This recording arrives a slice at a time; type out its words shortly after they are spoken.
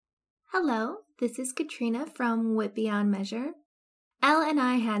Hello, this is Katrina from Wit Beyond Measure. Elle and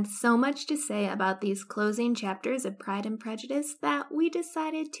I had so much to say about these closing chapters of Pride and Prejudice that we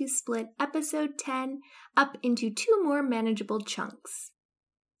decided to split episode 10 up into 2 more manageable chunks.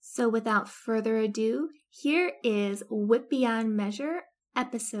 So without further ado, here is Wit Beyond Measure,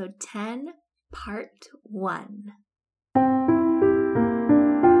 episode 10, part 1.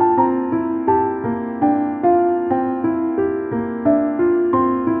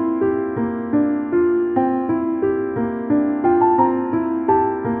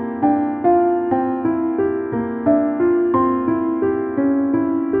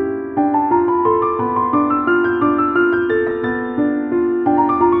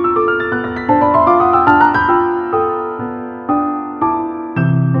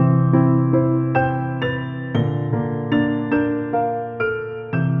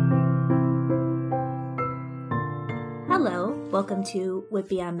 Welcome to Wit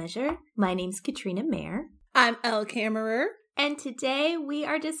Beyond Measure. My name's Katrina Mayer. I'm Elle Kammerer. And today we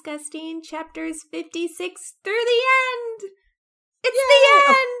are discussing chapters 56 through the end. It's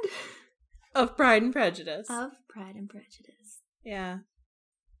the end! Of Pride and Prejudice. Of Pride and Prejudice. Yeah.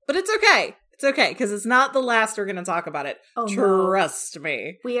 But it's okay. It's okay, because it's not the last we're going to talk about it. Oh, Trust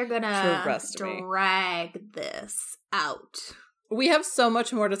me. We are going to drag this out. We have so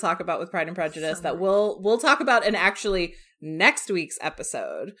much more to talk about with Pride and Prejudice that we'll talk about in actually next week's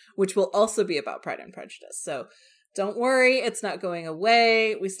episode, which will also be about Pride and Prejudice. So don't worry, it's not going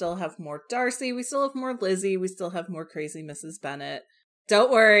away. We still have more Darcy. We still have more Lizzie. We still have more crazy Mrs. Bennet. Don't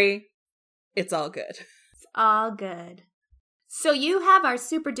worry. It's all good. It's all good. So you have our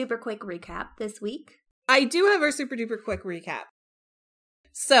super duper quick recap this week. I do have our super duper quick recap.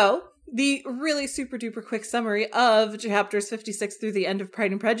 So, the really super duper quick summary of chapters 56 through the end of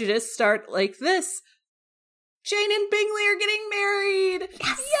Pride and Prejudice start like this. Jane and Bingley are getting married!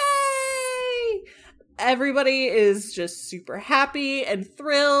 Yes! Yay! Everybody is just super happy and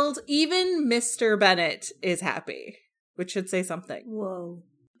thrilled. Even Mr. Bennet is happy, which should say something. Whoa.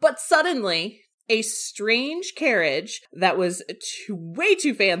 But suddenly, a strange carriage that was way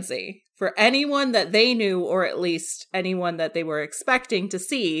too fancy for anyone that they knew, or at least anyone that they were expecting to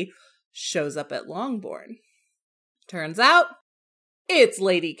see, shows up at Longbourn. Turns out, it's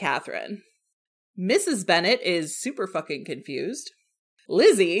Lady Catherine. Mrs. Bennet is super fucking confused.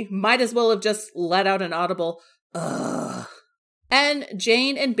 Lizzie might as well have just let out an audible, ugh. And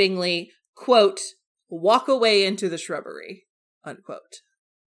Jane and Bingley, quote, walk away into the shrubbery, unquote.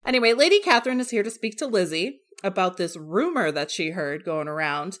 Anyway, Lady Catherine is here to speak to Lizzie about this rumor that she heard going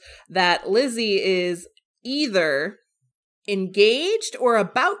around that Lizzie is either engaged or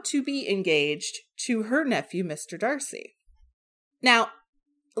about to be engaged to her nephew, Mr. Darcy. Now,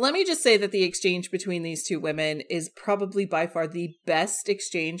 let me just say that the exchange between these two women is probably by far the best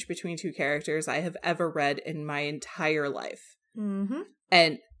exchange between two characters I have ever read in my entire life. Mm-hmm.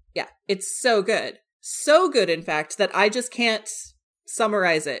 And yeah, it's so good. So good, in fact, that I just can't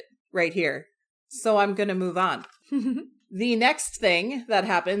summarize it right here. So I'm going to move on. The next thing that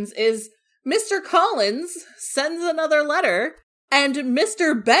happens is Mr. Collins sends another letter and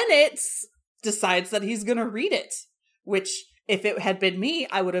Mr. Bennet decides that he's going to read it, which if it had been me,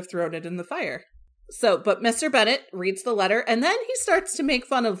 I would have thrown it in the fire. But Mr. Bennet reads the letter and then he starts to make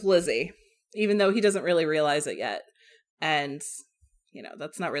fun of Lizzie, even though he doesn't really realize it yet. And,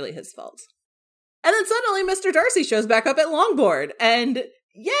 that's not really his fault. And then suddenly Mr. Darcy shows back up at Longbourn, and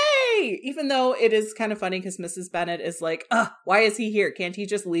yay! Even though it is kind of funny because Mrs. Bennet is like, why is he here? Can't he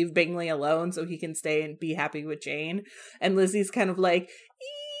just leave Bingley alone so he can stay and be happy with Jane? And Lizzie's kind of like,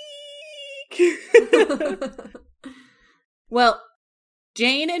 eek! Well,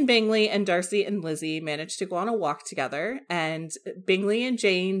 Jane and Bingley and Darcy and Lizzie managed to go on a walk together, and Bingley and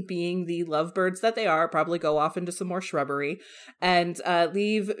Jane, being the lovebirds that they are, probably go off into some more shrubbery and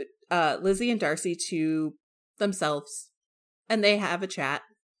leave Lizzie and Darcy to themselves, and they have a chat,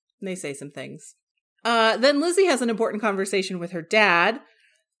 and they say some things. Then Lizzie has an important conversation with her dad,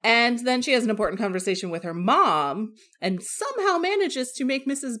 and then she has an important conversation with her mom, and somehow manages to make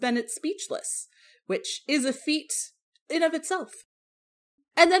Mrs. Bennet speechless, which is a feat in of itself.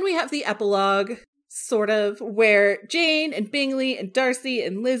 And then we have the epilogue, sort of, where Jane and Bingley and Darcy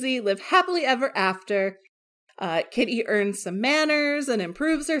and Lizzie live happily ever after. Kitty earns some manners and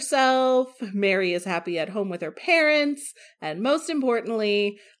improves herself. Mary is happy at home with her parents. And most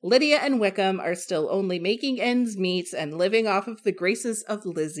importantly, Lydia and Wickham are still only making ends meet and living off of the graces of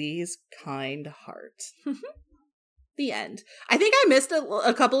Lizzie's kind heart. The end. I think I missed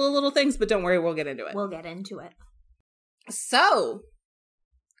a couple of little things, but don't worry, we'll get into it. We'll get into it. So,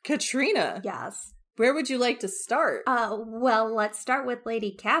 Katrina. Yes. Where would you like to start? Well, let's start with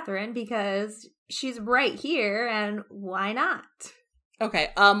Lady Catherine because she's right here, and why not? Okay,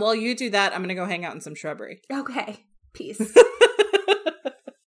 while you do that, I'm going to go hang out in some shrubbery. Okay, peace.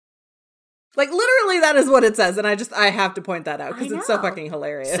 Like, literally, that is what it says, and I have to point that out because it's so fucking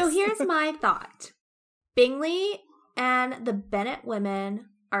hilarious. So here's my thought. Bingley and the Bennet women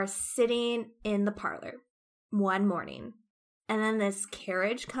are sitting in the parlor one morning, and then this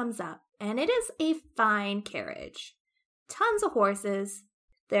carriage comes up, and it is a fine carriage. Tons of horses.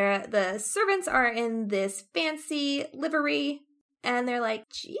 The servants are in this fancy livery, and they're like,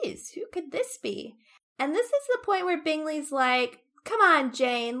 geez, who could this be? And this is the point where Bingley's like, come on,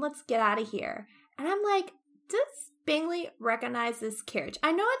 Jane, let's get out of here. And I'm like, does Bingley recognize this carriage?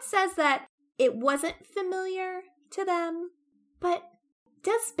 I know it says that it wasn't familiar to them, but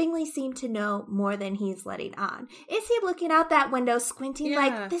does Bingley seem to know more than he's letting on? Is he looking out that window, squinting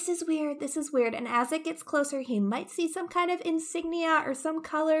like, this is weird, and as it gets closer, he might see some kind of insignia or some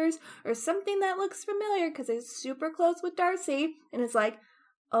colors or something that looks familiar because it's super close with Darcy, and it's like,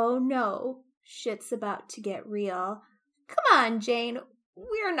 oh no, shit's about to get real. Come on, Jane,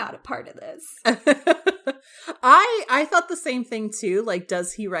 we're not a part of this. I thought the same thing too, like,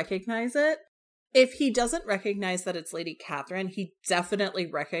 does he recognize it? If he doesn't recognize that it's Lady Catherine, he definitely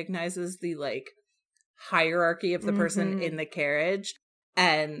recognizes the, like, hierarchy of the person in the carriage.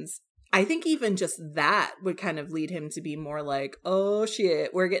 And I think even just that would kind of lead him to be more like, oh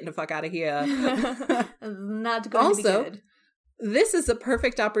shit, we're getting the fuck out of here. Not going to be good. This is a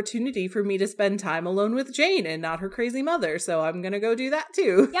perfect opportunity for me to spend time alone with Jane and not her crazy mother. So I'm going to go do that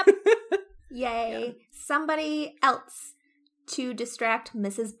too. Yep. Yay. Yeah. Somebody else to distract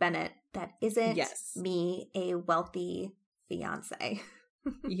Mrs. Bennet that isn't me, a wealthy fiance.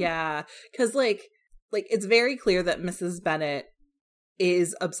 Yeah, because like it's very clear that Mrs. Bennet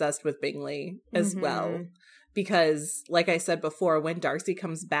is obsessed with Bingley as well. Because, like I said before, when Darcy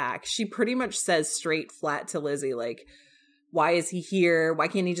comes back, she pretty much says straight flat to Lizzie, like, why is he here? Why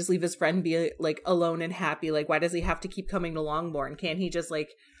can't he just leave his friend be, like, alone and happy? Like, why does he have to keep coming to Longbourn? Can't he just, like,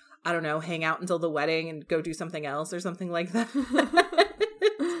 I don't know, hang out until the wedding and go do something else or something like that?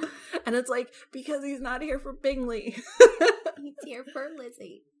 And it's like, because he's not here for Bingley. He's here for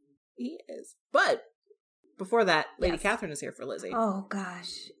Lizzie. He is. But before that, Lady Catherine is here for Lizzie. Oh,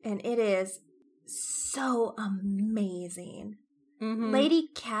 gosh. And it is so amazing. Lady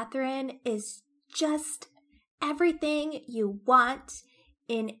Catherine is just everything you want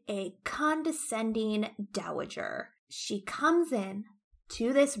in a condescending dowager. She comes in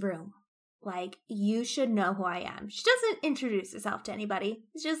to this room like, you should know who I am. She doesn't introduce herself to anybody.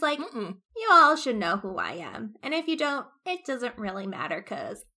 It's just like, you all should know who I am. And if you don't, it doesn't really matter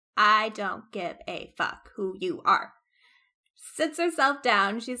because I don't give a fuck who you are. Sits herself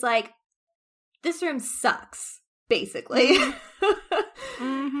down. She's like, this room sucks, basically.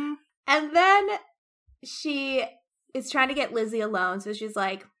 And then she is trying to get Lizzie alone. So she's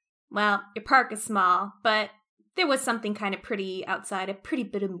like, well, your park is small, but there was something kind of pretty outside, a pretty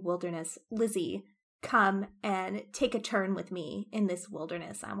bit of wilderness. Lizzie, come and take a turn with me in this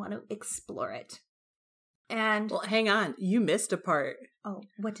wilderness. I want to explore it. And well, hang on. You missed a part. Oh,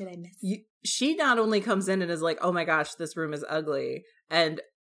 what did I miss? She not only comes in and is like, oh my gosh, this room is ugly. And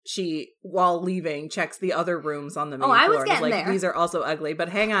she, while leaving, checks the other rooms on the main floor. I was getting there. These are also ugly. But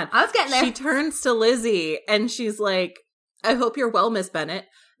hang on. I was getting there. She turns to Lizzie and she's like, I hope you're well, Miss Bennet.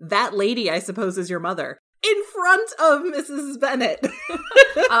 That lady, I suppose, is your mother. In front of Mrs. Bennet.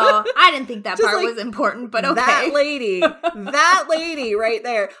 Oh, I didn't think that part was important, but okay. That lady right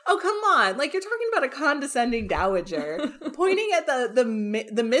there. Oh, come on. Like, you're talking about a condescending dowager pointing at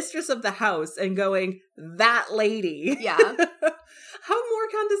the mistress of the house and going, that lady. Yeah. How more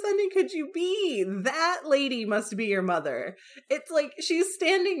condescending could you be? That lady must be your mother. It's like, she's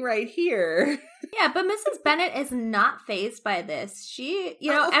standing right here. Yeah, but Mrs. Bennet is not fazed by this. She,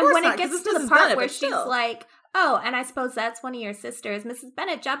 and when it gets to the part where she's like, oh, and I suppose that's one of your sisters, Mrs.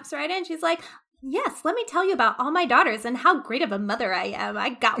 Bennet jumps right in. She's like, yes, let me tell you about all my daughters and how great of a mother I am. I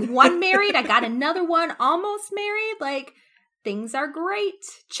got one married. I got another one almost married. Like, things are great.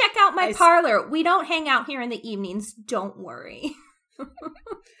 Check out my parlor. We don't hang out here in the evenings. Don't worry.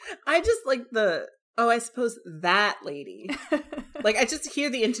 I just like I suppose that lady. Like, I just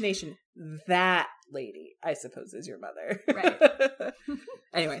hear the intonation, that lady, I suppose, is your mother. Right.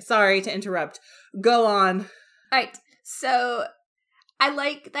 Anyway, sorry to interrupt. Go on. All right. So I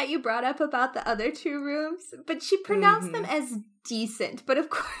like that you brought up about the other two rooms, but she pronounced them as decent. But of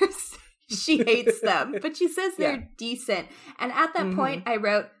course, she hates them. But she says they're decent. And at that point, I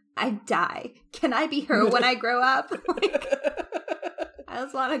wrote, I die. Can I be her when I grow up? Like, I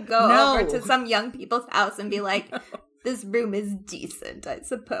just want to go over to some young people's house and be like, this room is decent, I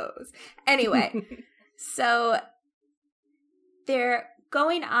suppose. Anyway, so they're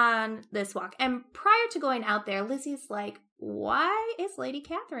going on this walk. And prior to going out there, Lizzie's like, why is Lady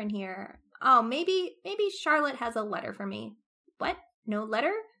Catherine here? Oh, maybe Charlotte has a letter for me. What? No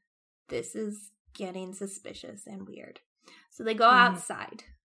letter? This is getting suspicious and weird. So they go outside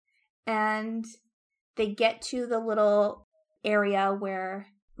and they get to the little area where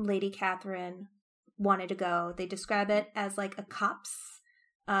Lady Catherine wanted to go. They describe it as like a copse.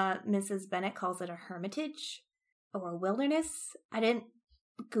 Mrs. Bennet calls it a hermitage or a wilderness. I didn't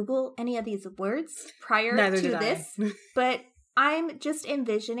Google any of these words prior to this, but I'm just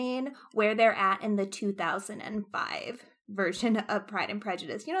envisioning where they're at in the 2005 version of Pride and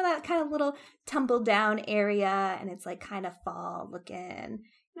Prejudice. You know, that kind of little tumble down area, and it's like kind of fall looking.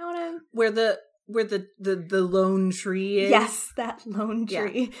 You know what I'm... Where the lone tree is? Yes, that lone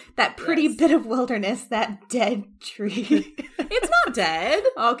tree. Yeah. That pretty bit of wilderness, that dead tree. It's not dead.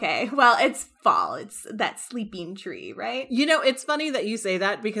 Okay, well, it's fall. It's that sleeping tree, right? You know, it's funny that you say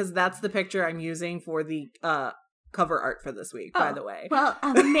that because that's the picture I'm using for the cover art for this week, by the way. Well,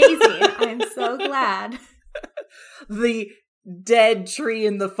 amazing. I'm so glad. The dead tree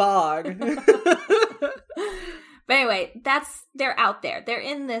in the fog. But anyway, they're out there. They're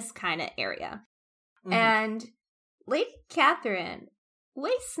in this kind of area. Mm-hmm. And Lady Catherine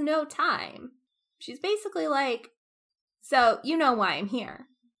wastes no time. She's basically like, so you know why I'm here.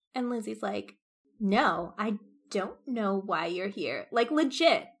 And Lizzie's like, no, I don't know why you're here. Like,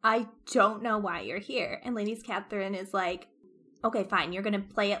 legit, I don't know why you're here. And Lady Catherine is like, okay, fine, you're going to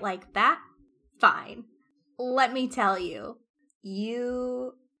play it like that? Fine. Let me tell you,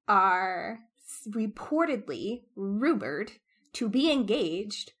 you are reportedly rumored to be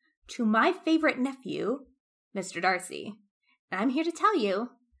engaged to my favorite nephew, Mr. Darcy. And I'm here to tell you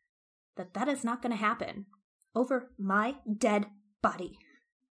that that is not going to happen over my dead body.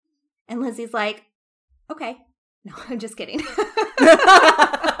 And Lizzie's like, okay. No, I'm just kidding.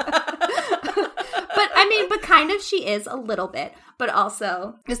 But kind of she is a little bit, but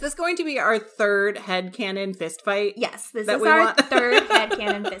also... Is this going to be our third headcanon fist fight? Yes, this is our third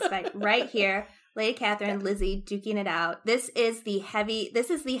headcanon fist fight right here. Lady Catherine, Lizzie duking it out. This is the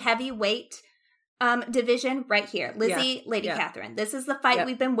heavyweight division right here. Lizzie, Lady Catherine. This is the fight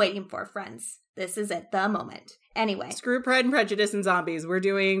we've been waiting for, friends. This is it, the moment. Anyway. Screw Pride and Prejudice and zombies. We're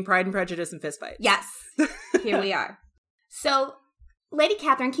doing Pride and Prejudice and fist fights. Yes. Here we are. So Lady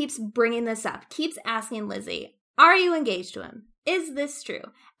Catherine keeps bringing this up, keeps asking Lizzie, are you engaged to him? Is this true?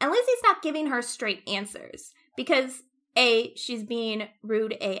 And Lizzie's not giving her straight answers because A, she's being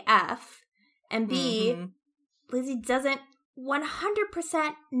rude AF, and B, Lizzie doesn't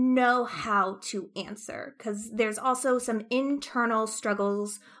 100% know how to answer because there's also some internal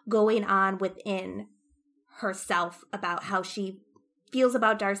struggles going on within herself about how she feels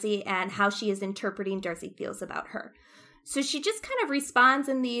about Darcy and how she is interpreting Darcy feels about her. So she just kind of responds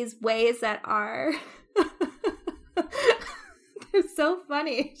in these ways that are they're so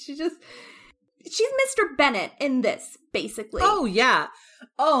funny. She's Mr. Bennet in this, basically. Oh, yeah.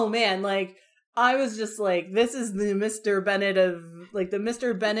 Oh, man. Like, I was just like, this is the Mr. Bennet of, like, the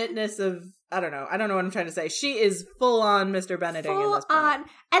Mr. Bennetness of, I don't know what I'm trying to say. She is full on Mr. Benneting in this point. Full on.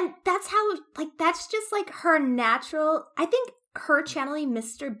 And that's how, like, that's just, like, her natural, I think her channeling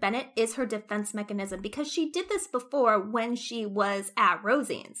Mr. Bennet is her defense mechanism because she did this before when she was at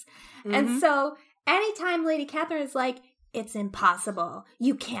Rosine's. Mm-hmm. And so anytime Lady Catherine is like, it's impossible.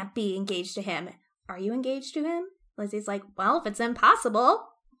 You can't be engaged to him. Are you engaged to him? Lizzie's like, well, if it's impossible.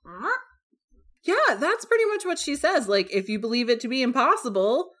 Yeah, that's pretty much what she says. Like, if you believe it to be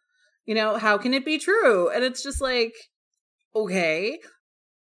impossible, you know, how can it be true? And it's just like, okay.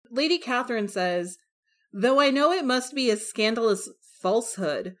 Lady Catherine says, though I know it must be a scandalous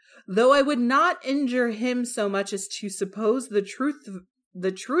falsehood, though I would not injure him so much as to suppose the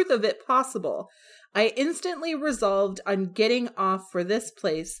truth of it possible, I instantly resolved on getting off for this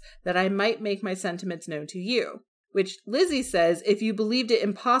place that I might make my sentiments known to you. Which Lizzie says, if you believed it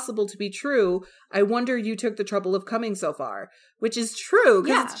impossible to be true, I wonder you took the trouble of coming so far. Which is true,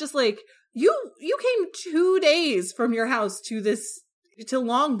 because it's just like, you came 2 days from your house to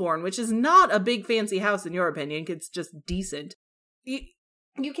Longbourn, which is not a big fancy house in your opinion. It's just decent.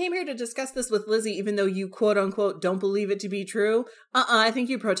 You came here to discuss this with Lizzie, even though you quote unquote don't believe it to be true. I think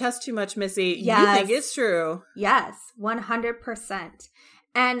you protest too much, Missy. Yes. You think it's true. Yes, 100%.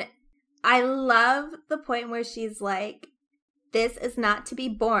 And I love the point where she's like, this is not to be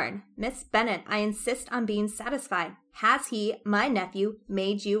borne. Miss Bennet, I insist on being satisfied. Has he, my nephew,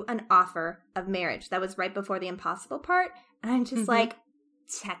 made you an offer of marriage? That was right before the impossible part. And I'm just like,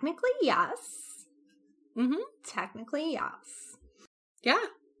 technically, yes. Mm-hmm. Technically, yes. Yeah.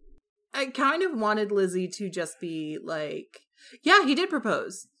 I kind of wanted Lizzie to just be like, yeah, he did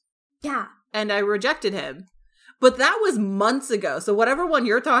propose. Yeah. And I rejected him. But that was months ago. So whatever one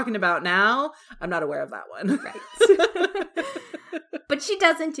you're talking about now, I'm not aware of that one. Right. But she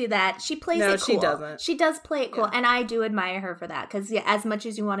doesn't do that. She plays it cool. No, she doesn't. She does play it cool. Yeah. And I do admire her for that. Because as much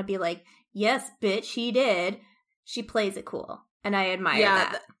as you want to be like, yes, bitch, he did, she plays it cool. And I admire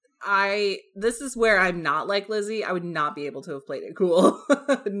that. This is where I'm not like Lizzie. I would not be able to have played it cool.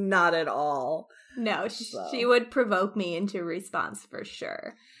 Not at all. No, she would provoke me into response for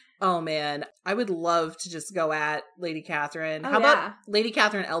sure. Oh, man. I would love to just go at Lady Catherine. How about Lady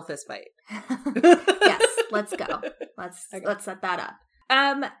Catherine Elphys fight? Yes, let's go. Let's set that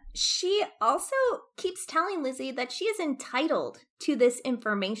up. She also keeps telling Lizzie that she is entitled to this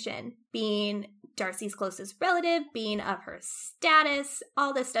information, being Darcy's closest relative, being of her status,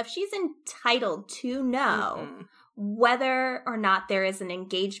 all this stuff. She's entitled to know whether or not there is an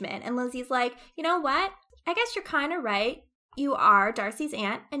engagement. And Lizzie's like, you know what? I guess you're kind of right. You are Darcy's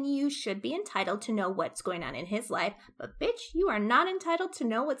aunt, and you should be entitled to know what's going on in his life. But bitch, you are not entitled to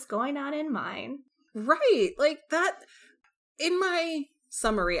know what's going on in mine. Right. Like that. In my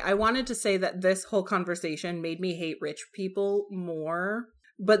summary, I wanted to say that this whole conversation made me hate rich people more.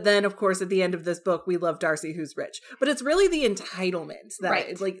 But then, of course, at the end of this book, we love Darcy, who's rich. But it's really the entitlement that,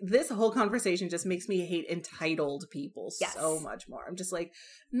 right. Like, this whole conversation just makes me hate entitled people so much more. I'm just like,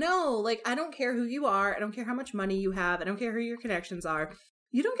 no, like, I don't care who you are. I don't care how much money you have. I don't care who your connections are.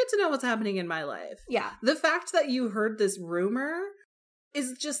 You don't get to know what's happening in my life. Yeah. The fact that you heard this rumor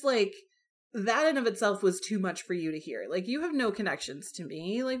is just like, that in of itself was too much for you to hear. Like, you have no connections to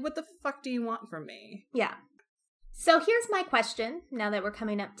me. Like, what the fuck do you want from me? Yeah. So here's my question, now that we're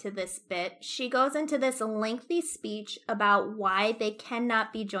coming up to this bit. She goes into this lengthy speech about why they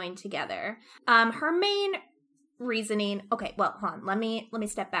cannot be joined together. Her main reasoning, okay, well, hold on, let me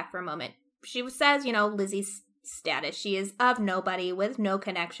step back for a moment. She says, you know, Lizzie's status. She is of nobody with no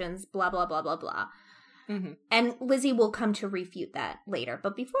connections, blah, blah, blah, blah, blah. Mm-hmm. And Lizzie will come to refute that later.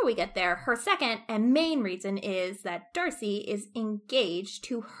 But before we get there, her second and main reason is that Darcy is engaged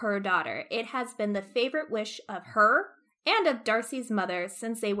to her daughter. It has been the favorite wish of her and of Darcy's mother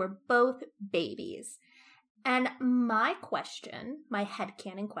since they were both babies. And my question, my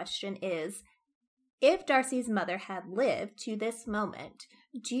headcanon question is, if Darcy's mother had lived to this moment,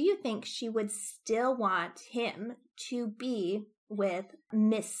 do you think she would still want him to be with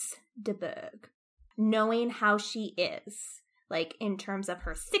Miss de Bourgh? Knowing how she is, like in terms of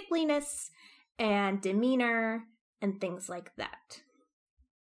her sickliness and demeanor and things like that.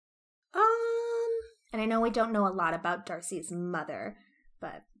 And I know we don't know a lot about Darcy's mother,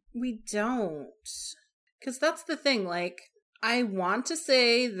 but we don't. Because that's the thing, like, I want to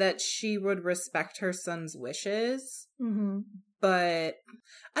say that she would respect her son's wishes, but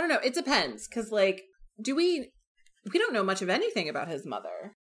I don't know, it depends. Because, like, we don't know much of anything about his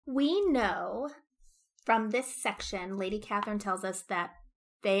mother. We know from this section, Lady Catherine tells us that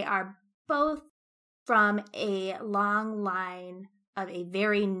they are both from a long line of a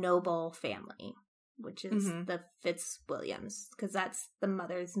very noble family, which is the Fitzwilliams, because that's the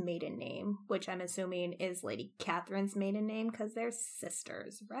mother's maiden name, which I'm assuming is Lady Catherine's maiden name because they're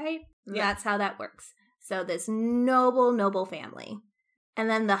sisters, right? Yeah. That's how that works. So this noble, noble family. And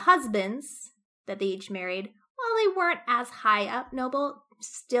then the husbands that they each married, while they weren't as high up noble,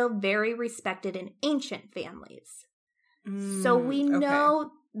 still very respected in ancient families. So we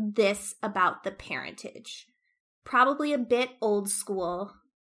know this about the parentage. Probably a bit old school.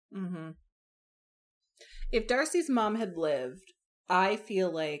 If Darcy's mom had lived, I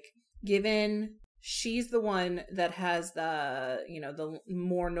feel like, given she's the one that has the, you know, the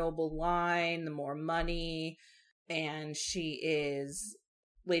more noble line, the more money, and she is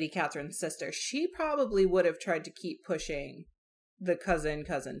Lady Catherine's sister, she probably would have tried to keep pushing the cousin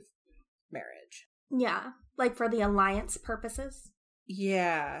marriage. Yeah, like for the alliance purposes.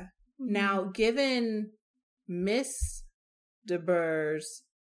 Yeah. Now, given Miss de Bourgh's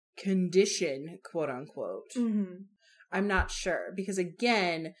condition, quote unquote, I'm not sure. Because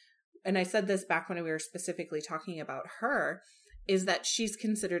again, and I said this back when we were specifically talking about her, is that she's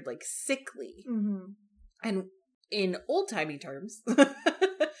considered like sickly. And in old-timey terms,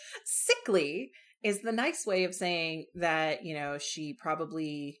 sickly is the nice way of saying that, you know, she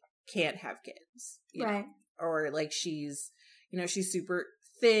probably can't have kids. Right. Know? Or like she's, you know, she's super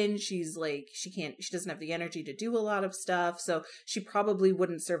thin. She's like, she doesn't have the energy to do a lot of stuff. So she probably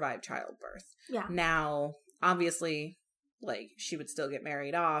wouldn't survive childbirth. Yeah. Now, obviously, like she would still get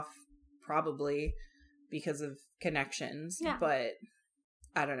married off, probably because of connections. Yeah. But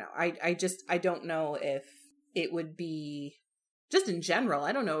I don't know. I don't know if it would be, just in general,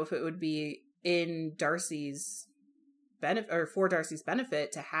 I don't know if it would be in Darcy's benefit, or for Darcy's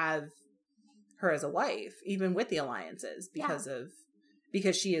benefit, to have her as a wife, even with the alliances,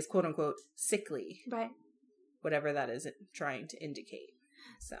 because she is quote unquote sickly. Right. Whatever that is trying to indicate.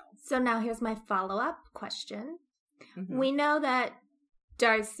 So now here's my follow-up question. Mm-hmm. We know that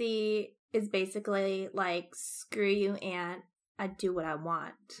Darcy is basically like, screw you, Aunt, I do what I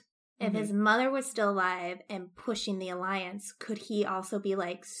want. If his mother was still alive and pushing the alliance, could he also be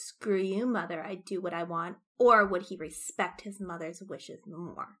like, screw you, Mother, I do what I want? Or would he respect his mother's wishes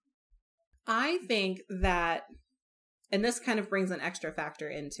more? I think that, and this kind of brings an extra factor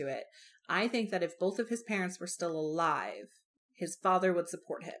into it, I think that if both of his parents were still alive, his father would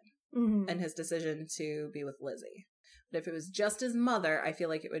support him in his decision to be with Lizzie. But if it was just his mother, I feel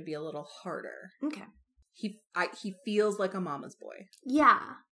like it would be a little harder. Okay. He feels like a mama's boy. Yeah,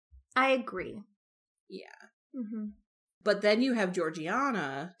 I agree. Yeah. Mm-hmm. But then you have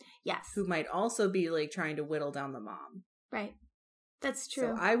Georgiana. Yes. Who might also be like trying to whittle down the mom. Right. That's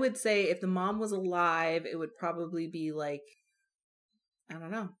true. So I would say if the mom was alive, it would probably be like, I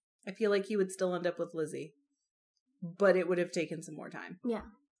don't know. I feel like he would still end up with Lizzie. But it would have taken some more time. Yeah.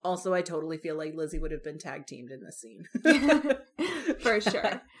 Also, I totally feel like Lizzie would have been tag teamed in this scene. For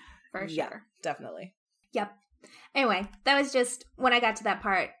sure. For sure. Yeah, definitely. Yep. Anyway, that was just, when I got to that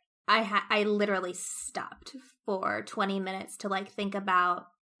part, I literally stopped for 20 minutes to like think about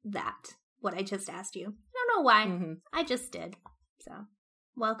that, what I just asked you. I don't know why. Mm-hmm. I just did. So,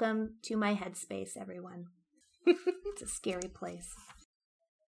 welcome to my headspace, everyone. It's a scary place.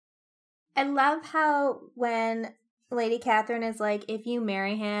 I love how when Lady Catherine is like, if you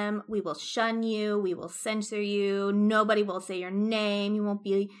marry him, we will shun you, we will censor you, nobody will say your name, you won't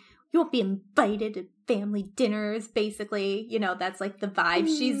be invited to family dinners, basically. You know, that's like the vibe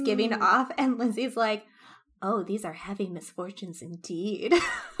she's giving off. And Lizzie's like, oh, these are heavy misfortunes indeed.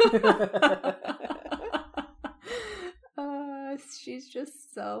 She's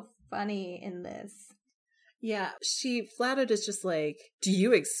just so funny in this. Yeah, flat out is just like, do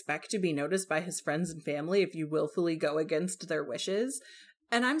you expect to be noticed by his friends and family if you willfully go against their wishes?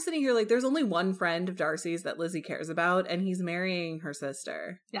 And I'm sitting here like, there's only one friend of Darcy's that Lizzie cares about, and he's marrying her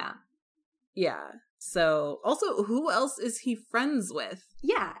sister. Yeah. Yeah. So, also, who else is he friends with?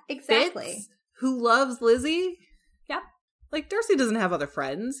 Yeah, exactly. Fitz, who loves Lizzie? Yep. Like, Darcy doesn't have other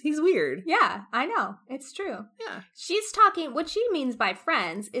friends. He's weird. Yeah, I know. It's true. Yeah. She's talking, what she means by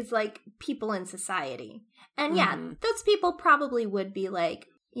friends is like people in society. And yeah, those people probably would be like,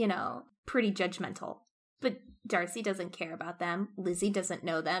 you know, pretty judgmental. But Darcy doesn't care about them. Lizzie doesn't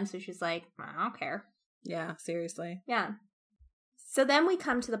know them. So she's like, I don't care. Yeah, seriously. Yeah. So then we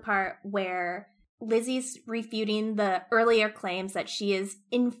come to the part where Lizzie's refuting the earlier claims that she is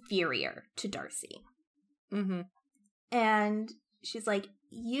inferior to Darcy. Mm-hmm. And she's like,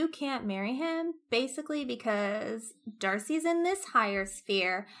 you can't marry him basically because Darcy's in this higher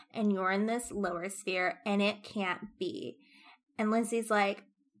sphere and you're in this lower sphere, and it can't be. And Lizzie's like,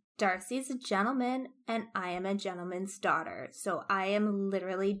 Darcy's a gentleman and I am a gentleman's daughter, so I am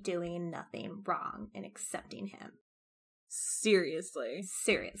literally doing nothing wrong in accepting him. Seriously.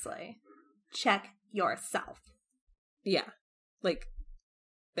 Check yourself. Yeah. Like,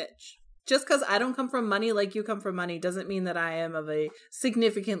 bitch. Just because I don't come from money like you come from money doesn't mean that I am of a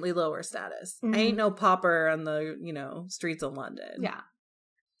significantly lower status. Mm-hmm. I ain't no pauper on the, streets of London. Yeah.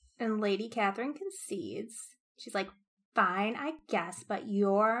 And Lady Catherine concedes. She's like, fine, I guess, but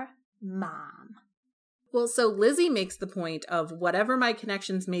your mom. Well, so Lizzie makes the point of whatever my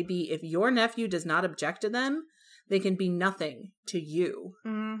connections may be, if your nephew does not object to them, they can be nothing to you.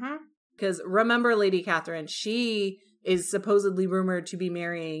 Mm-hmm. Because remember, Lady Catherine, she is supposedly rumored to be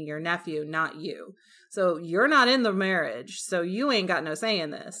marrying your nephew, not you. So you're not in the marriage, so you ain't got no say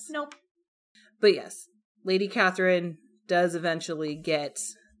in this. Nope. But yes, Lady Catherine does eventually get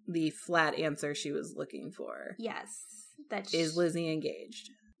the flat answer she was looking for. Yes. Is Lizzie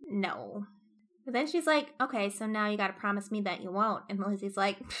engaged? No. But then she's like, okay, so now you gotta promise me that you won't. And Lizzie's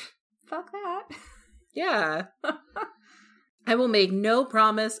like, fuck that. Yeah. I will make no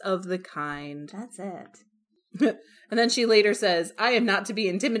promise of the kind. That's it. And then she later says, I am not to be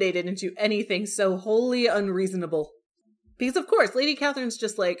intimidated into anything so wholly unreasonable. Because of course, Lady Catherine's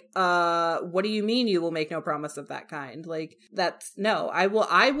just like, what do you mean you will make no promise of that kind? Like, no, I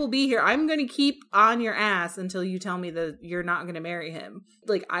will be here. I'm going to keep on your ass until you tell me that you're not going to marry him.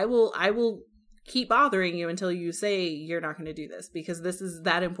 Like, I will keep bothering you until you say you're not going to do this, because this is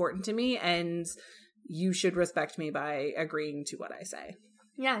that important to me and you should respect me by agreeing to what I say.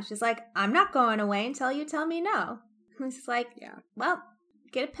 Yeah, she's like, I'm not going away until you tell me no. And she's like, yeah, well,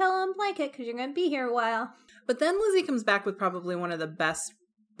 get a pillow and blanket because you're going to be here a while. But then Lizzie comes back with probably one of the best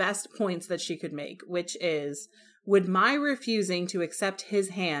points that she could make, which is, would my refusing to accept his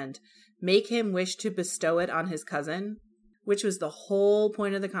hand make him wish to bestow it on his cousin? Which was the whole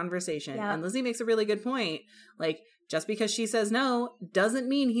point of the conversation. Yeah. And Lizzie makes a really good point. Like, just because she says no doesn't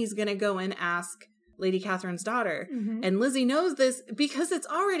mean he's going to go and ask Lady Catherine's daughter. Mm-hmm. And Lizzie knows this because it's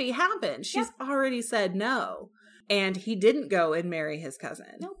already happened. She's already said no. And he didn't go and marry his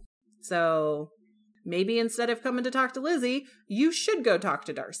cousin. Nope. So maybe instead of coming to talk to Lizzie, you should go talk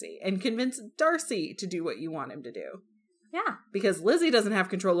to Darcy and convince Darcy to do what you want him to do. Yeah. Because Lizzie doesn't have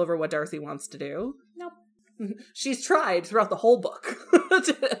control over what Darcy wants to do. Nope. She's tried throughout the whole book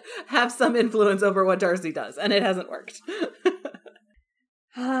to have some influence over what Darcy does, and it hasn't worked.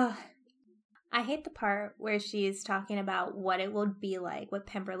 I hate the part where she's talking about what it would be like, what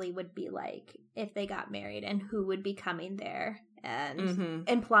Pemberley would be like if they got married and who would be coming there, and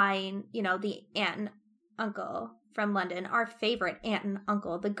implying, you know, the aunt and uncle from London, our favorite aunt and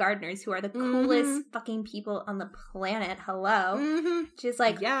uncle, the Gardners, who are the coolest fucking people on the planet. Hello. She's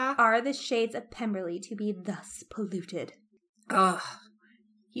like, are the shades of Pemberley to be thus polluted?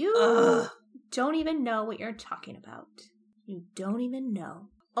 You don't even know what you're talking about. You don't even know.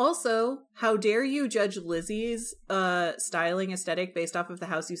 Also, how dare you judge Lizzie's styling aesthetic based off of the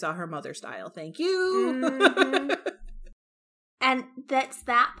house you saw her mother style? Thank you. And that's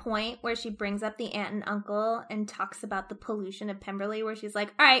that point where she brings up the aunt and uncle and talks about the pollution of Pemberley, where she's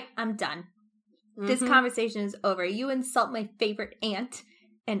like, all right, I'm done. This conversation is over. You insult my favorite aunt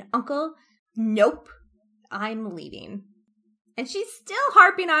and uncle. Nope. I'm leaving. And she's still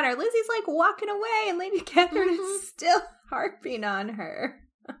harping on her. Lizzie's like walking away and Lady Catherine is still harping on her.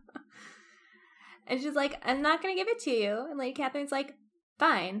 And she's like, I'm not going to give it to you. And Lady Catherine's like,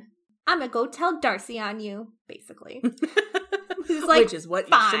 fine. I'm going to go tell Darcy on you, basically. Like, which is what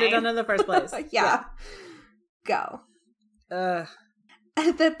you should have done in the first place. Yeah. Go. The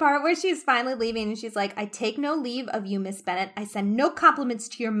part where she's finally leaving and she's like, I take no leave of you, Miss Bennet. I send no compliments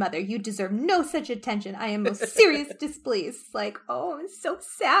to your mother. You deserve no such attention. I am most serious displeased. Like, oh, I'm so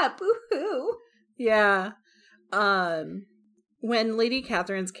sad. Boo-hoo. Yeah. When Lady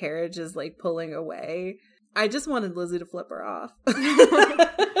Catherine's carriage is like pulling away, I just wanted Lizzie to flip her off.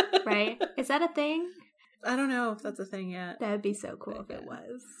 Right? Is that a thing? I don't know if that's a thing yet. That would be so cool if it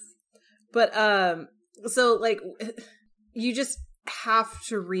was. But, so, like, you just have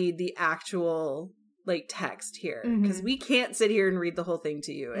to read the actual, like, text here. Because we can't sit here and read the whole thing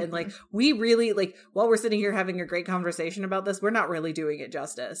to you. And, like, we really, like, while we're sitting here having a great conversation about this, we're not really doing it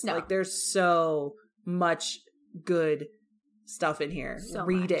justice. No. Like, there's so much good stuff in here. So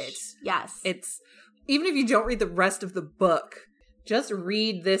read much. it. Yes. It's, even if you don't read the rest of the book, just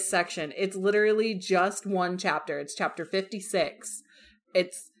read this section. It's literally just one chapter. It's chapter 56.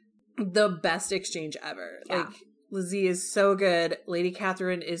 It's the best exchange ever. Yeah. Like, Lizzie is so good. Lady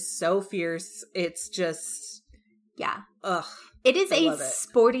Catherine is so fierce. It's just... Yeah. Ugh. It is a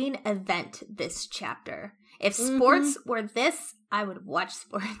sporting event, this chapter. If sports were this, I would watch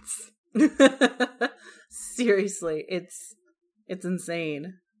sports. Seriously, it's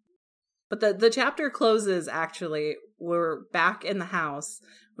insane. But the chapter closes, actually, we're back in the house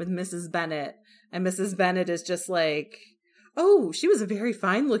with Mrs. Bennet, and Mrs. Bennet is just like, oh, she was a very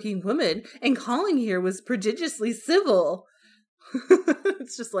fine-looking woman, and calling here was prodigiously civil.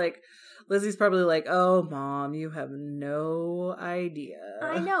 It's just like, Lizzie's probably like, oh, Mom, you have no idea.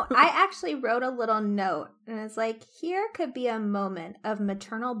 I know. I actually wrote a little note, and it's like, here could be a moment of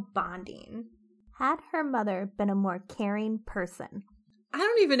maternal bonding. Had her mother been a more caring person. I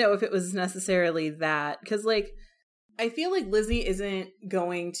don't even know if it was necessarily that, because, like, I feel like Lizzie isn't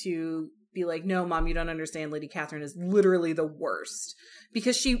going to be like, no, Mom, you don't understand. Lady Catherine is literally the worst.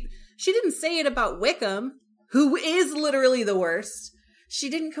 Because she didn't say it about Wickham, who is literally the worst. She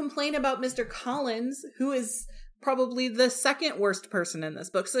didn't complain about Mr. Collins, who is probably the second worst person in this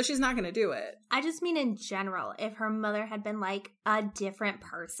book, so she's not going to do it. I just mean in general, if her mother had been, like, a different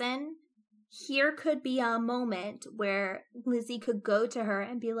person... Here could be a moment where Lizzie could go to her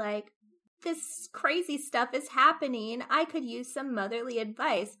and be like, this crazy stuff is happening. I could use some motherly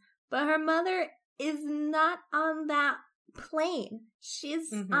advice. But her mother is not on that plane.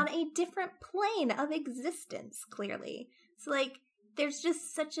 She's on a different plane of existence, clearly. So, like, there's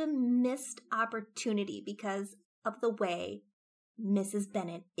just such a missed opportunity because of the way Mrs.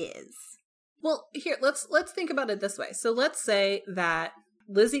 Bennet is. Well, here, let's think about it this way. So let's say that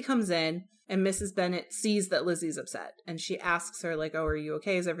Lizzie comes in and Mrs. Bennet sees that Lizzie's upset, and she asks her, like, oh, are you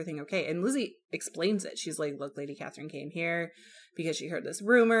okay? Is everything okay? And Lizzie explains it. She's like, look, Lady Catherine came here because she heard this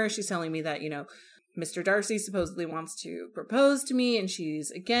rumor. She's telling me that, you know, Mr. Darcy supposedly wants to propose to me and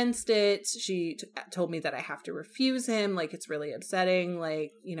she's against it. She told me that I have to refuse him. Like, it's really upsetting.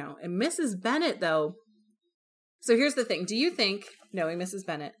 Like, you know, and Mrs. Bennet, though. So here's the thing. Do you think, knowing Mrs.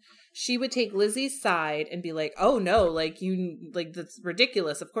 Bennet, she would take Lizzie's side and be like, oh, no, like, that's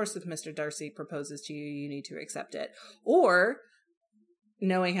ridiculous. Of course, if Mr. Darcy proposes to you, you need to accept it. Or,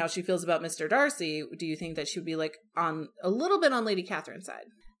 knowing how she feels about Mr. Darcy, do you think that she would be, like, on a little bit on Lady Catherine's side?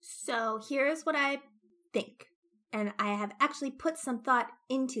 So here's what I think. And I have actually put some thought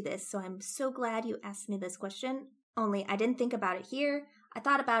into this, so I'm so glad you asked me this question. Only I didn't think about it here. I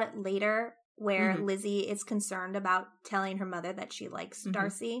thought about it later, where Lizzie is concerned about telling her mother that she likes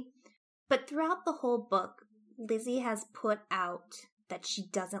Darcy. But throughout the whole book, Lizzie has put out that she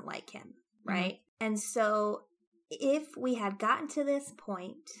doesn't like him, right? And so if we had gotten to this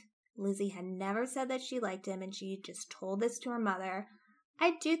point, Lizzie had never said that she liked him and she just told this to her mother,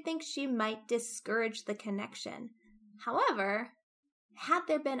 I do think she might discourage the connection. However, had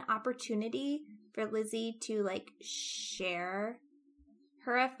there been opportunity for Lizzie to, like, share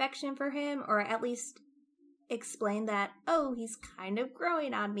her affection for him, or at least explain that, oh, he's kind of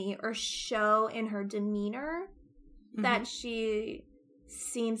growing on me, or show in her demeanor that she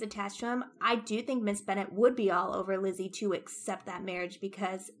seems attached to him, I do think Miss Bennet would be all over Lizzie to accept that marriage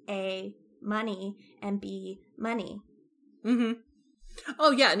because A, money, and B, money.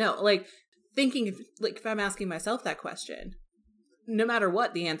 Oh, yeah, no, like, thinking, like, if I'm asking myself that question, no matter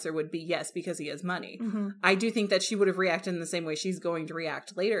what, the answer would be yes, because he has money. I do think that she would have reacted in the same way she's going to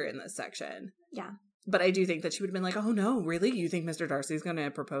react later in this section. Yeah. But I do think that she would have been like, oh, no, really? You think Mr. Darcy's going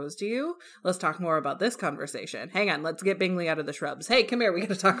to propose to you? Let's talk more about this conversation. Hang on, let's get Bingley out of the shrubs. Hey, come here, we got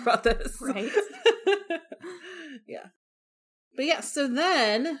to talk about this. Right. Yeah. But yeah, so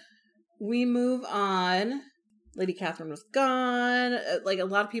then we move on. Lady Catherine was gone. Like, a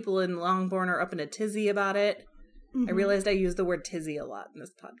lot of people in Longbourn are up in a tizzy about it. I realized I used the word tizzy a lot in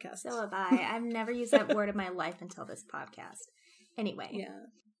this podcast. So have I. I've never used that word in my life until this podcast. Anyway. Yeah.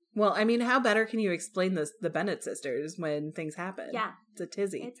 Well, I mean, how better can you explain this, the Bennet sisters when things happen? Yeah. It's a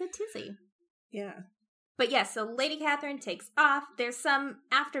tizzy. It's a tizzy. Yeah. But yeah, so Lady Catherine takes off. There's some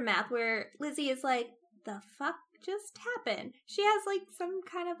aftermath where Lizzie is like, the fuck just happened? She has, like, some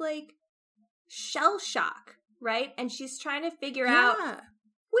kind of, like, shell shock, right? And she's trying to figure out,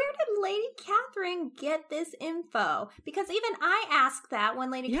 where did Lady Catherine get this info? Because even I asked that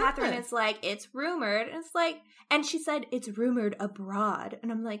when Lady Catherine is like, it's rumored. And it's like, and she said, it's rumored abroad. And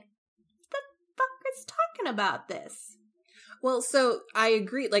I'm like, the fuck is talking about this? Well, so I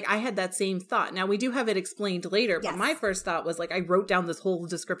agree. Like, I had that same thought. Now, we do have it explained later, but my first thought was, like, I wrote down this whole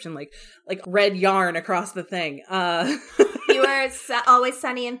description, like red yarn across the thing. You were Always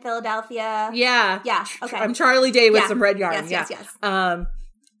Sunny in Philadelphia. Yeah. Yeah, okay. I'm Charlie Day with some red yarn. Yes.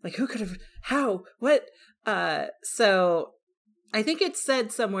 Like, who could have, how, what? So I think it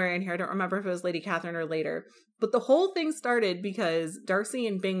said somewhere in here, I don't remember if it was Lady Catherine or later, but the whole thing started because Darcy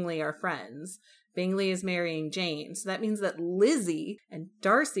and Bingley are friends. Bingley is marrying Jane. So that means that Lizzie and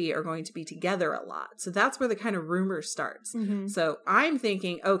Darcy are going to be together a lot. So that's where the kind of rumor starts. So I'm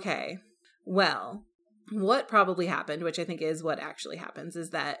thinking, okay, well, what probably happened, which I think is what actually happens,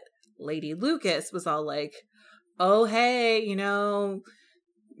 is that Lady Lucas was all like, oh, hey, you know,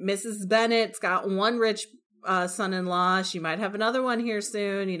 Mrs. Bennet's got one rich son-in-law. She might have another one here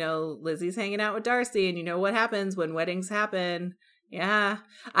soon. You know, Lizzie's hanging out with Darcy, and you know what happens when weddings happen. Yeah.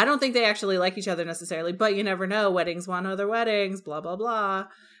 I don't think they actually like each other necessarily, but you never know. Weddings want other weddings, blah, blah, blah.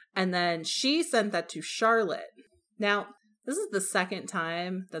 And then she sent that to Charlotte. Now, this is the second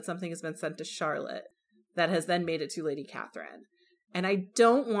time that something has been sent to Charlotte that has then made it to Lady Catherine. And I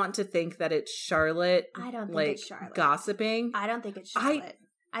don't want to think that it's Charlotte. I don't think like, it's Charlotte. Gossiping. I don't think it's Charlotte.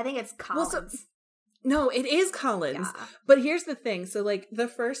 I think it's Collins. Well, no, it is Collins. Yeah. But here's the thing. So, like, the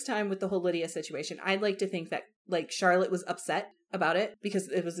first time with the whole Lydia situation, I'd like to think that, like, Charlotte was upset about it because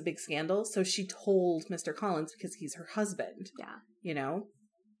it was a big scandal. So she told Mr. Collins because he's her husband. Yeah. You know?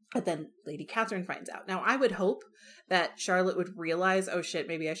 And then Lady Catherine finds out. Now, I would hope that Charlotte would realize, oh shit,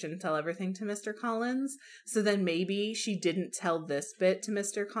 maybe I shouldn't tell everything to Mr. Collins. So then maybe she didn't tell this bit to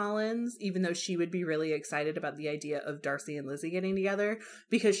Mr. Collins, even though she would be really excited about the idea of Darcy and Lizzie getting together,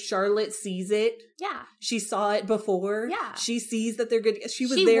 because Charlotte sees it. Yeah. She saw it before. Yeah. She sees that they're good. She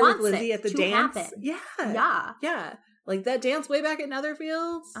was there with Lizzie at the dance. Happen. Yeah. Yeah. Yeah. Like that dance way back at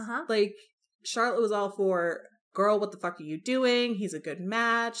Netherfields. Like Charlotte was all for, girl, what the fuck are you doing? He's a good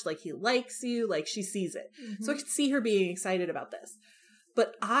match. Like, he likes you. Like, she sees it. So I could see her being excited about this.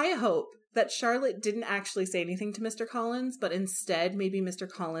 But I hope that Charlotte didn't actually say anything to Mr. Collins, but instead maybe Mr.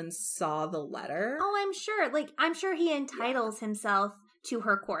 Collins saw the letter. Oh, I'm sure. Like, I'm sure he entitles himself to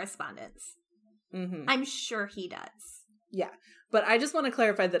her correspondence. Mm-hmm. I'm sure he does. Yeah. But I just want to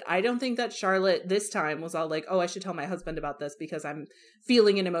clarify that I don't think that Charlotte this time was all like, oh, I should tell my husband about this because I'm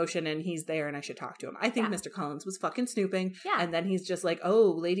feeling an emotion and he's there and I should talk to him. I think Mr. Collins was fucking snooping. Yeah. And then he's just like,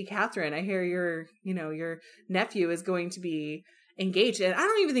 oh, Lady Catherine, I hear your nephew is going to be engaged. And I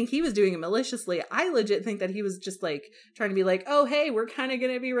don't even think he was doing it maliciously. I legit think that he was just like trying to be like, oh, hey, we're kind of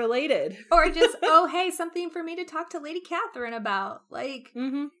going to be related. Or just, oh, hey, something for me to talk to Lady Catherine about. Like,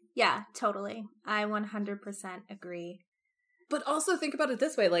 yeah, totally. I 100% agree. But also think about it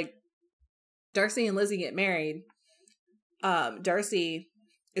this way, like, Darcy and Lizzie get married. Darcy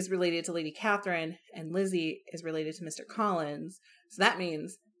is related to Lady Catherine, and Lizzie is related to Mr. Collins. So that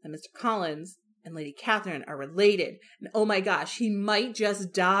means that Mr. Collins and Lady Catherine are related. And oh my gosh, he might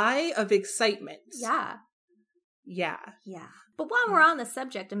just die of excitement. Yeah. Yeah. Yeah. But while we're on the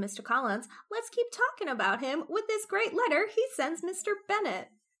subject of Mr. Collins, let's keep talking about him with this great letter he sends Mr. Bennet.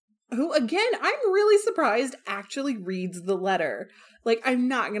 Who, again, I'm really surprised actually reads the letter. Like, I'm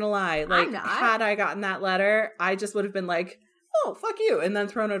not gonna lie. Like, had I gotten that letter, I just would have been like, oh, fuck you, and then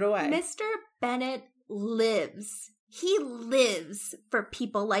thrown it away. Mr. Bennet lives. He lives for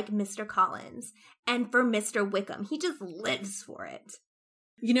people like Mr. Collins and for Mr. Wickham. He just lives for it.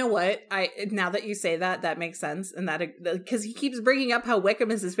 You know what? Now that you say that, that makes sense, and that because he keeps bringing up how Wickham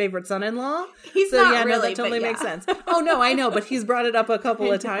is his favorite son-in-law. He's not really, that totally makes sense. Oh no, I know, but he's brought it up a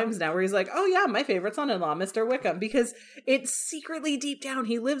couple of times now, where he's like, "Oh yeah, my favorite son-in-law, Mr. Wickham," because it's secretly deep down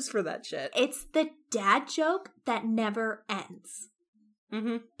he lives for that shit. It's the dad joke that never ends.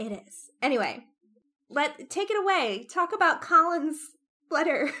 Mm-hmm. It is. Anyway, take it away. Talk about Collins'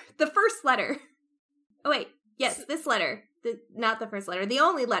 letter, the first letter. Oh wait, yes, this letter. Not the first letter, the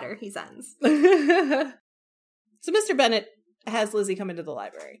only letter he sends. So Mr. Bennet has Lizzie come into the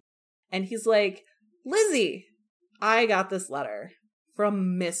library. And he's like, Lizzie, I got this letter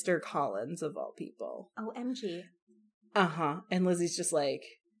from Mr. Collins, of all people. OMG. Uh-huh. And Lizzie's just like,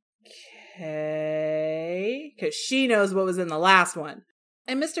 okay. Because she knows what was in the last one.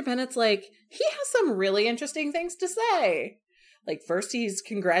 And Mr. Bennet's like, he has some really interesting things to say. Like, first he's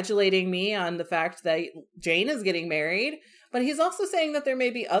congratulating me on the fact that Jane is getting married, but he's also saying that there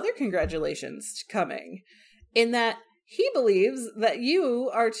may be other congratulations coming, in that he believes that you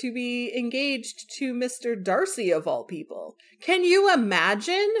are to be engaged to Mr. Darcy, of all people. Can you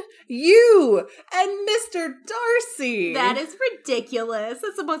imagine? You and Mr. Darcy! That is ridiculous.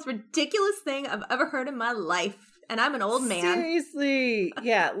 That's the most ridiculous thing I've ever heard in my life. And I'm an old man. Seriously.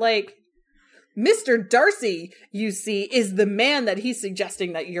 Yeah, like... Mr. Darcy, you see, is the man that he's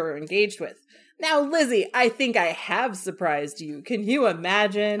suggesting that you're engaged with. Now, Lizzie, I think I have surprised you. Can you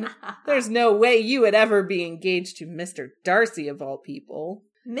imagine? There's no way you would ever be engaged to Mr. Darcy, of all people.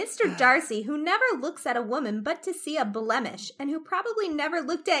 Mr. Darcy, who never looks at a woman but to see a blemish, and who probably never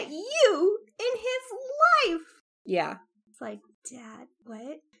looked at you in his life. Yeah. It's like, Dad,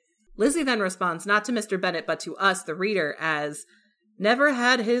 what? Lizzie then responds, not to Mr. Bennet, but to us, the reader, as... Never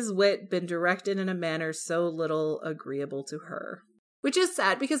had his wit been directed in a manner so little agreeable to her. Which is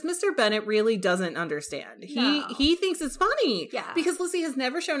sad, because Mr. Bennet really doesn't understand. He thinks it's funny. Yeah. Because Lizzie has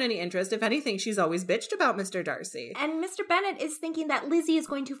never shown any interest. If anything, she's always bitched about Mr. Darcy. And Mr. Bennet is thinking that Lizzie is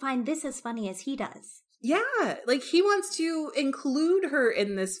going to find this as funny as he does. Yeah. Like, he wants to include her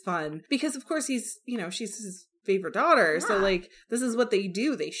in this fun. Because, of course, she's his favorite daughter. Yeah. So, like, this is what they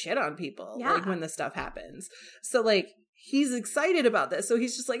do. They shit on people. Yeah. Like, when this stuff happens. So, like... He's excited about this. So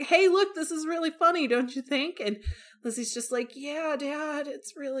he's just like, hey, look, this is really funny, don't you think? And Lizzie's just like, yeah, Dad,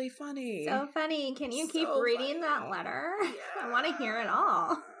 it's really funny. So funny. Can you keep reading that letter? Yeah. I want to hear it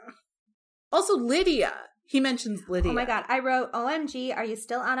all. Also, Lydia. He mentions Lydia. Oh my God. I wrote, OMG, are you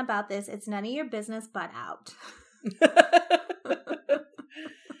still on about this? It's none of your business, but out.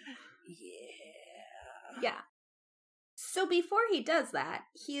 Yeah. So before he does that,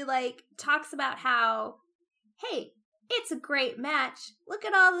 he talks about how, hey, it's a great match. Look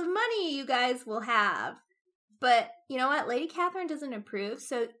at all the money you guys will have. But you know what? Lady Catherine doesn't approve,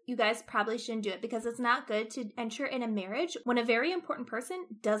 so you guys probably shouldn't do it because it's not good to enter in a marriage when a very important person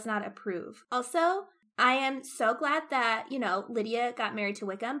does not approve. Also, I am so glad that, Lydia got married to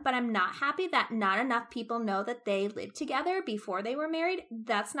Wickham, but I'm not happy that not enough people know that they lived together before they were married.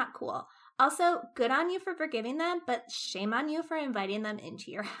 That's not cool. Also, good on you for forgiving them, but shame on you for inviting them into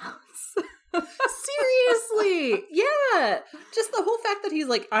your house. Seriously. Yeah. Just the whole fact that he's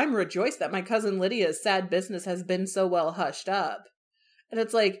like, I'm rejoiced that my cousin Lydia's sad business has been so well hushed up. And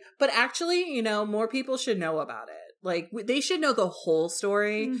it's like, but actually, more people should know about it. Like, they should know the whole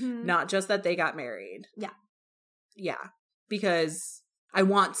story, not just that they got married. Yeah. Yeah. Because I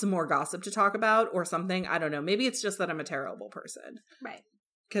want some more gossip to talk about or something. I don't know. Maybe it's just that I'm a terrible person. Right.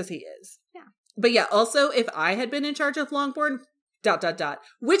 Because he is. Yeah. But yeah, also, if I had been in charge of Longbourn, ...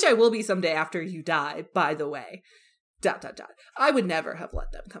 which I will be someday after you die, by the way, ... I would never have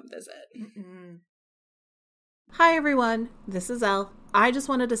let them come visit. Mm-mm. Hi, everyone. This is Elle. I just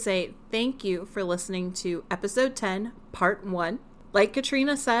wanted to say thank you for listening to episode 10, part 1. Like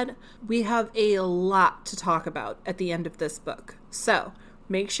Katrina said, we have a lot to talk about at the end of this book. So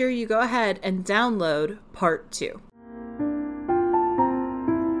make sure you go ahead and download part 2.